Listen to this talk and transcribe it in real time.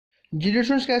जी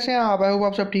students, कैसे हैं आप? आई होप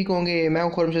आप सब ठीक होंगे। मैं हूं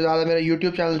खुरम से ज़्यादा, मेरा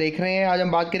यूट्यूब चैनल देख रहे हैं। आज हम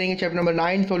बात करेंगे चैप्टर नंबर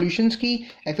 9 सॉल्यूशंस की,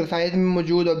 एक्सरसाइज में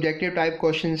मौजूद ऑब्जेक्टिव टाइप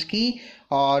क्वेश्चंस की।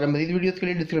 और मज़ीद वीडियोस के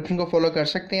लिए डिस्क्रिप्शन को फॉलो कर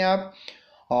सकते हैं आप।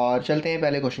 और चलते हैं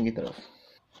पहले क्वेश्चन की तरफ।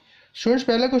 स्टूडेंट्स,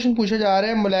 पहला क्वेश्चन पूछा जा रहा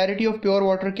है, मोलैरिटी ऑफ प्योर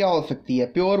वाटर क्या हो सकती है?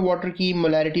 प्योर वाटर की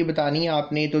मोलैरिटी बतानी है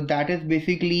आपने, तो that is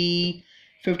basically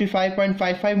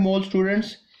 55.55 mole.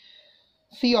 Students,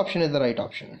 C option is the right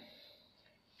option.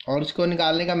 और इसको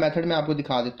निकालने का मेथड मैं आपको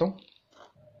दिखा देता हूँ।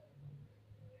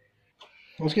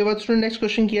 उसके बाद स्टूडेंट नेक्स्ट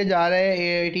क्वेश्चन किया जा रहा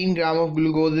है, 18 gram of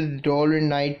glucose is dissolved in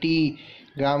 90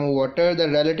 gram water, the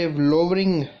relative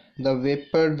lowering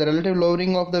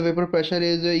of the vapour pressure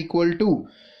is equal to.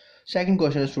 Second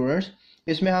question students,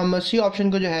 इसमें हम सी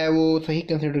ऑप्शन को जो है वो सही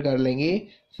कंसिडर कर लेंगे।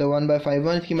 सो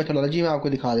 1/5 इसकी मेथोडोलॉजी मैं आपको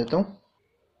दिखा देता हूँ।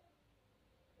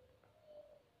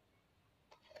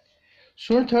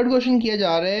 स्टूडेंट थर्ड क्वेश्चन किया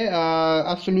जा रहा है,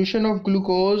 a solution of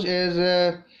glucose is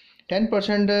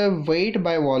 10% weight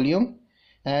by volume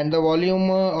and the volume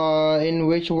in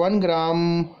which 1 gram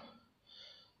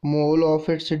mole of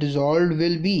its dissolved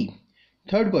will be.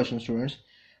 Third question students,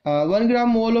 1 gram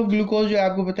mole of glucose जो है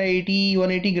आपको पता है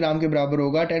 180 ग्राम के बराबर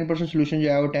होगा। 10% सोल्यूशन जो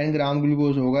है वो 10 ग्राम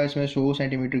ग्लूकोज होगा इसमें 100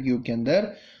 सेंटीमीटर क्यूब के अंदर।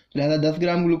 तो लिहाजा 10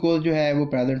 ग्राम ग्लूकोज जो है वो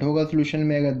प्रेजेंट होगा सोल्यूशन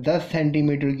में। अगर 10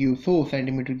 सेंटीमीटर क्यूब 100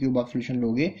 सेंटीमीटर क्यूब आप सोल्यूशन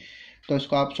लोगे तो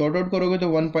इसको आप सॉर्ट आउट करोगे तो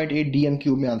 1.8 डीएम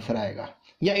क्यूब में आंसर आएगा,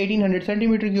 या 1800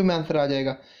 सेंटीमीटर क्यूब में आंसर आ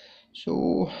जाएगा।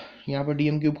 सो यहाँ पर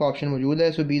डीएम क्यूब का ऑप्शन मौजूद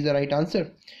है, सो B is the right answer.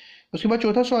 उसके बाद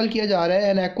चौथा सवाल किया जा रहा है,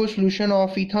 N aqua solution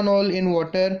of ethanol in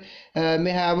water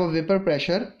में हैव अ वेपर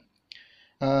प्रेशर।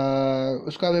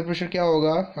 उसका वेपर प्रेशर क्या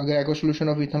होगा अगर एक्वा सोल्यूशन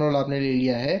ऑफ इथानॉल आपने ले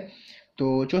लिया है?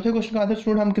 तो चौथे क्वेश्चन का आंसर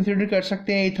स्टूडेंट हम कंसिडर कर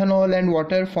सकते हैं, ethanol and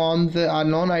water forms are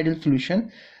non ideal solution.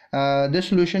 This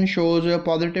solution shows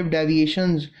positive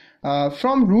deviations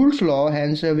from Rule's law.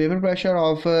 Hence, vapor pressure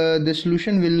of this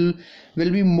solution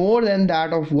will be more than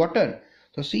that of water.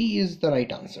 So C is the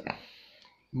right answer.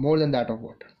 More than that of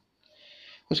water.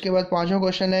 उसके बाद पांचवा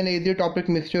question है,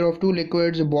 azeotropic mixture of two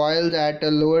liquids boils at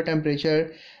a lower temperature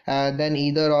than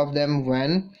either of them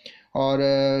when. और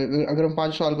अगर हम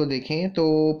पांच सवाल को देखें तो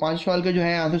पांच सवाल का जो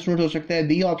है आंसर स्टूडेंट हो सकता है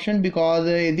B option, because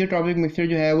azeotropic mixture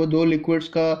जो है वो दो लिक्विड्स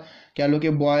का क्या लो कि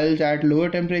boils at lower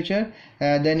temperature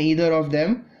then either of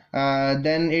them,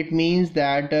 then it means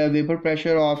that vapor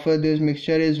pressure of this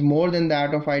mixture is more than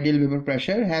that of ideal vapor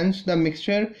pressure. Hence the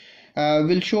mixture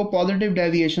will show positive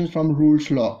deviations from Rule's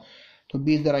law. So B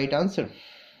is the right answer.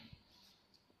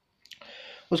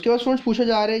 उसके बाद students पूछा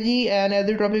जा रहा है जी, N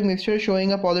azeotropic mixture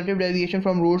showing a positive deviation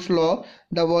from rules law,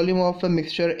 the volume of the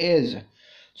mixture is.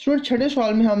 Student छठे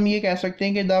सवाल में हम ये कह सकते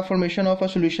हैं कि the formation of a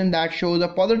solution that shows a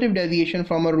positive deviation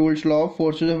from a rules law,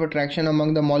 forces of attraction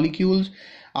among the molecules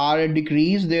are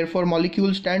decreased, therefore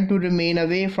molecules tend to remain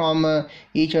away from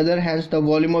each other, hence the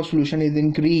volume of solution is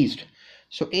increased.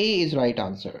 So A is right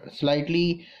answer, slightly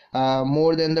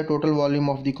more than the total volume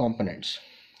of the components,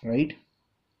 right?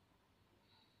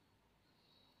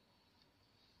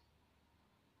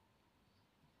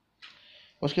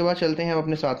 उसके बाद चलते हैं हम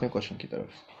अपने सातवें question की तरफ।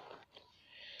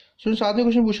 सो सातवें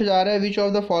क्वेश्चन पूछा जा रहा है, which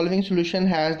of the following solution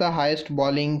has the highest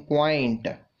boiling point.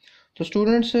 तो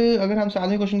स्टूडेंट्स अगर हम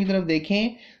सातवें क्वेश्चन की तरफ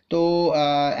देखें तो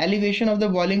elevation of the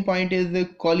boiling point is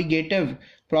colligative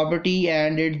property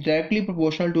and it's directly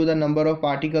proportional to the number of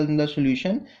particles in the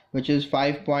solution, which is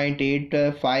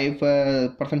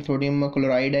 5.85% sodium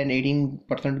chloride and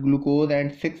 18% glucose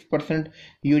and 6%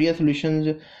 urea solutions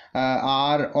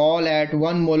are all at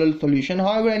 1 molar solution.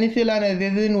 However, NaCl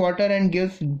is in water and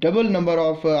gives double number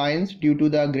of ions due to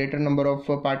the greater number of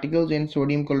particles in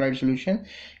sodium chloride solution.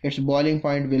 Its boiling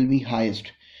point will be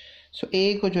highest. So A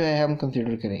को जो है हम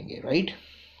consider करेंगे, right,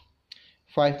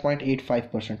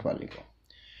 5.85% वाले को।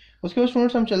 उसके बाद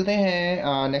students हम चलते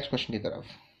हैं नेक्स्ट क्वेश्चन की तरफ।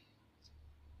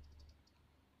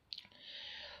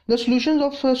 The solutions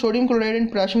of sodium chloride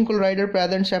and potassium chloride are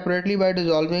present separately by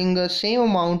dissolving the same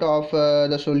amount of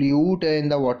the solute in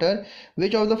the water.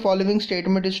 Which of the following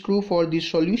statement is true for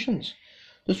these solutions?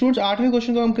 तो students आठवें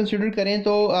question को हम consider करें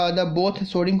तो the both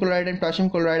sodium chloride and potassium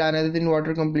chloride are in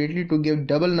water completely to give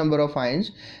double number of ions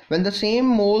when the same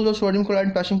moles of sodium chloride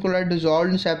and potassium chloride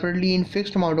dissolved separately in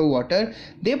fixed amount of water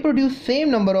they produce same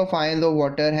number of ions of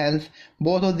water, hence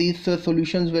both of these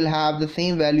solutions will have the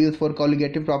same values for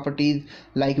colligative properties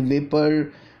like vapor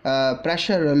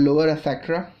pressure, lower,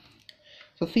 etc.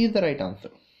 So C is the right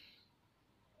answer.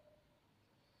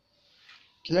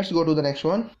 Let's go to the next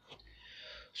one.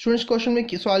 Students question में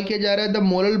सवाल किया जा रहा है, the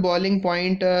moral boiling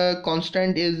point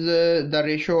constant is the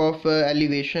ratio of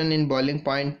elevation in boiling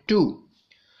point two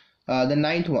the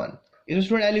ninth one. इस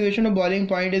student elevation of boiling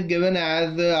point is given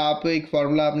as, आप एक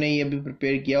formula आपने ये भी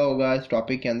प्रिपेयर किया होगा इस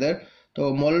टॉपिक के अंदर,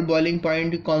 तो मोलर बॉइलिंग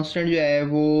पॉइंट कांस्टेंट जो है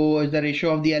वो is the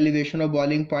ratio of the elevation of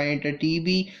boiling point T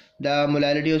B, the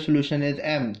molality of solution is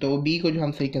M, तो बी को जो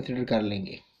हम सही कंसिडर कर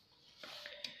लेंगे.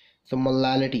 So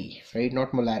molality, right,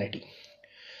 not molarity.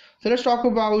 So let's talk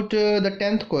about the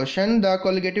 10th question. The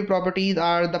colligative properties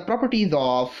are the properties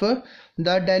of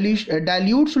the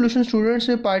dilute solution. Students,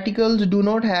 particles do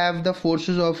not have the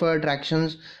forces of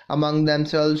attractions among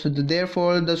themselves.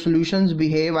 Therefore, the solutions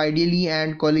behave ideally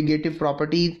and colligative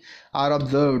properties are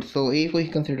observed. So A को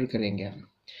ही consider करेंगे हम.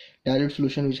 Dilute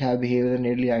solution which have behavior in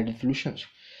nearly ideal solutions.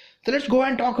 So let's go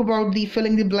and talk about the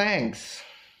filling the blanks.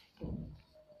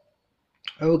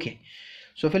 Okay.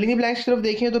 So filling the blanks तरफ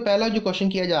देखें तो पहला जो question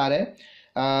किया जा रहा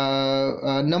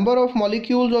है, number of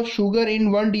molecules of sugar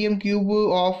in 1 dm cube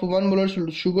of 1 molar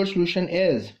sugar solution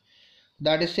is,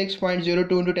 that is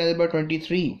 6.02 into 10 to the power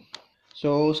 23.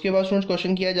 So उसके बाद स्टूडेंट्स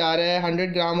क्वेश्चन किया जा रहा है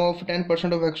 100 gram of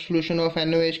 10% of solution of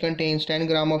NaOH contains 10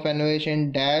 gram of NaOH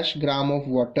and dash gram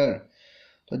of water.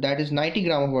 So that is 90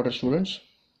 gram of water, students.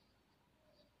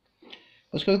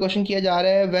 उसके बाद question किया जा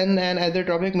रहा है when an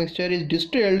isotropic mixture is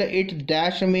distilled its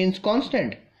dash remains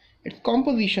constant, its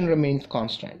composition remains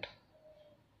constant.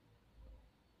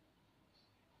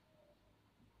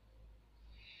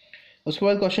 उसके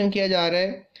बाद question किया जा रहा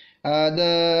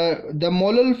है the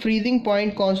molar freezing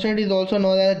point constant is also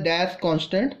known as dash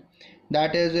constant,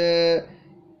 that is a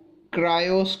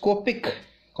cryoscopic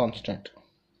constant.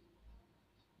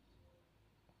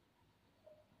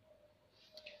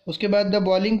 उसके बाद the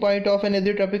boiling point of an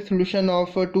isotropic solution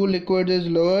of two liquids is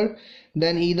lower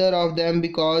than either of them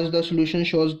because the solution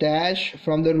shows dash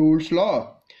from the Roots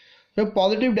law. So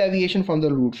positive deviation from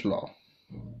the Roots law.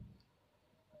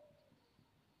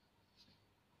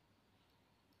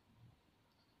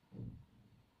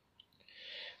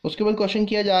 उसके बाद question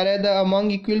किया जा रहा है the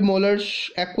among equal molar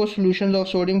aqueous solutions of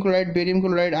sodium chloride, barium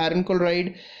chloride, iron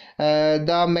chloride,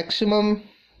 the maximum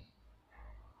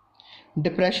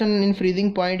depression in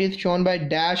freezing point is shown by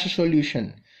dash solution.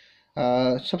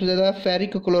 सबसे ज़्यादा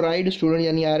ferric chloride student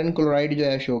यानी iron chloride जो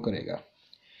है शो करेगा.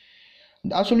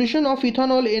 A solution of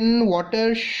ethanol in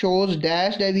water shows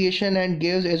dash deviation and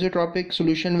gives isotropic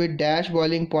solution with dash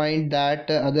boiling point that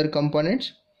other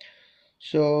components.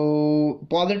 So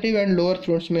positive and lower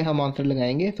students में हम answer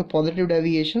लगाएंगे. So positive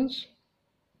deviations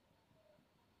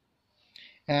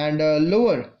and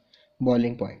lower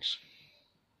boiling points.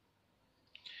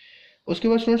 उसके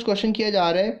बाद students question किया जा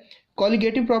रहा है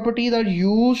colligative properties are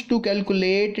used to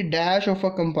calculate dash of a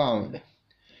compound,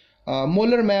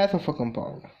 molar mass of a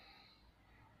compound.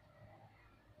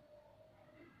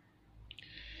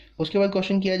 उसके बाद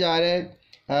क्वेश्चन किया जा रहा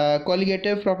है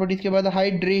colligative properties के बाद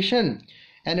hydration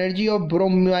energy of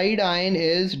bromide ion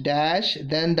is dash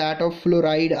than that of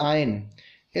fluoride ion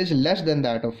is less than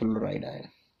that of fluoride ion.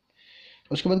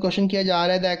 उसके बाद क्वेश्चन किया जा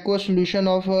रहा है the aqueous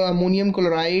solution of ammonium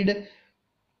chloride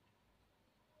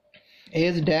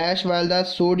is dash while the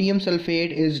sodium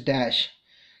sulfate is dash.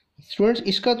 Students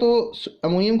इसका तो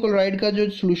ammonium chloride का जो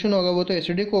सोल्यूशन होगा वो तो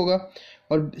एसिडिक होगा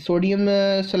और सोडियम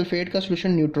सल्फेट का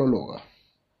सोल्यूशन न्यूट्रल होगा.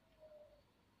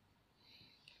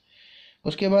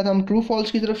 उसके बाद हम ट्रू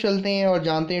फॉल्स की तरफ चलते हैं और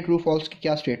जानते हैं ट्रू फॉल्स के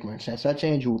क्या स्टेटमेंट्स हैं, सच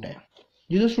हैं झूठ हैं.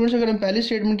 जी तो स्टूडेंट्स अगर हम पहले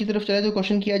स्टेटमेंट की तरफ चले तो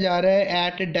क्वेश्चन किया जा रहा है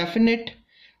eight definite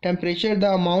temperature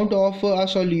the amount of a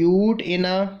solute in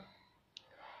a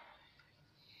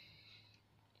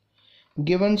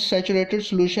given saturated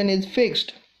solution is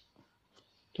fixed.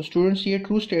 तो स्टूडेंट्स ये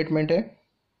ट्रू स्टेटमेंट है.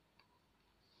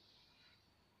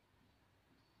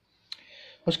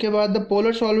 उसके बाद the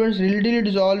polar solvents readily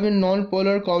dissolve in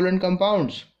non-polar covalent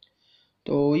compounds.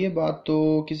 तो ये बात तो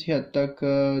किसी हद तक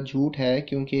झूठ है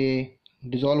क्योंकि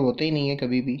डिजॉल्व होते ही नहीं है,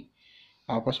 कभी भी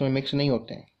आपस में मिक्स नहीं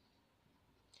होते हैं.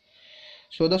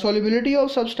 So the solubility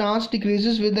of substance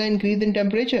decreases with the increase in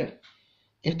temperature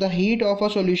if the heat of a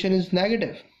solution is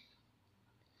negative.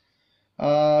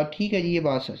 ठीक है जी, ये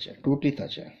बात सच है, टोटली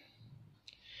सच है.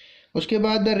 उसके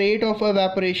बाद the rate of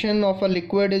evaporation of a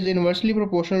liquid is inversely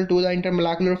proportional to the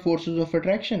इंटरमोलेकुलर forces of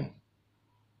attraction.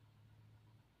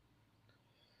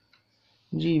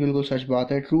 जी बिल्कुल सच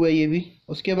बात है, ट्रू है ये भी.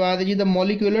 उसके बाद जी the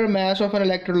molecular mass of an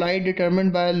electrolyte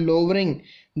determined bye lowering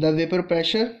the vapour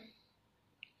pressure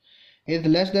is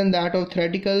less than that of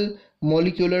theoretical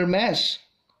molecular mass.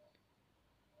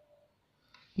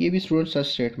 ये भी स्टूडेंट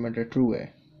सच स्टेटमेंट है, ट्रू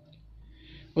है.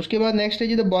 उसके बाद नेक्स्ट है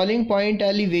जी the boiling point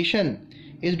elevation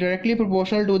is directly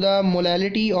proportional to the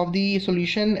molality of the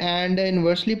solution and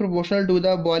inversely proportional to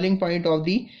the boiling point of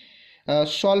the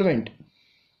solvent.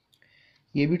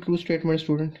 ये भी true statement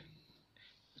student,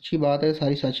 अच्छी बात है,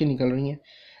 सारी सच ही निकल रही हैं.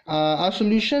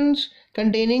 Solutions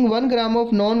containing 1 gram of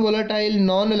non-volatile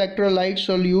non-electrolyte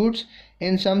solutes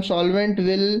in some solvent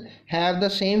will have the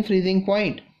same freezing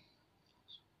point.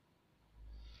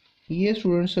 ये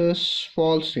स्टूडेंट्स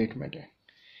false statement है.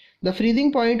 The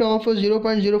freezing point of a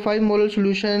 0.05 molar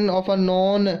solution of a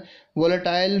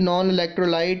non-volatile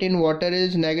non-electrolyte in water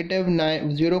is negative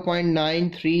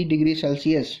 0.93 degree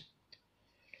Celsius.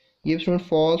 ये student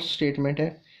false statement है.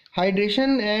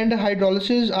 Hydration and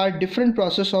hydrolysis are different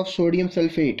process of sodium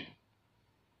sulfate.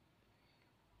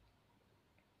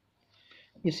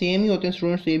 ये same ही होते हैं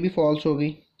students, ये भी false हो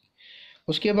गई.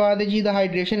 उसके बाद है जी the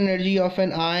hydration energy of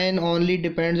an ion only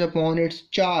depends upon its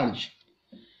charge.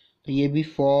 तो ये भी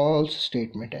फॉल्स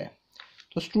स्टेटमेंट है.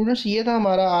 तो स्टूडेंट्स ये था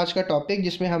हमारा आज का टॉपिक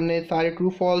जिसमें हमने सारे true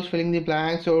false filling the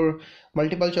blanks और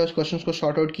मल्टीपल चॉइस क्वेश्चंस को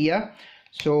सॉर्ट आउट किया.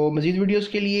 सो मज़ीद वीडियोस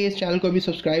के लिए इस चैनल को भी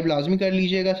सब्सक्राइब लाजमी कर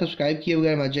लीजिएगा, सब्सक्राइब किए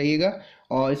बगैर मत जाइएगा.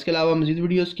 और इसके अलावा मज़ीद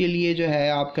वीडियोस के लिए जो है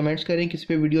आप कमेंट्स करें किस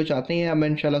पे वीडियो चाहते हैं, मैं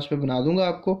इंशाल्लाह उस पर बना दूंगा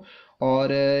आपको.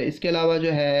 और इसके अलावा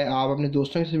जो है आप अपने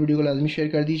दोस्तों के साथ वीडियो को लाजमी शेयर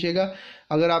कर दीजिएगा.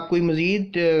 अगर आप कोई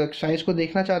मज़ीद एक्सरसाइज को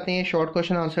देखना चाहते हैं, शॉर्ट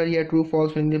क्वेश्चन आंसर या true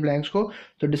false filling the blanks को,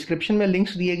 तो डिस्क्रिप्शन में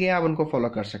लिंक्स दिए गए हैं, आप उनको फॉलो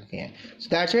कर सकते हैं. So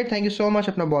that's it. Thank you so much.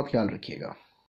 अपना बहुत ख्याल रखिएगा.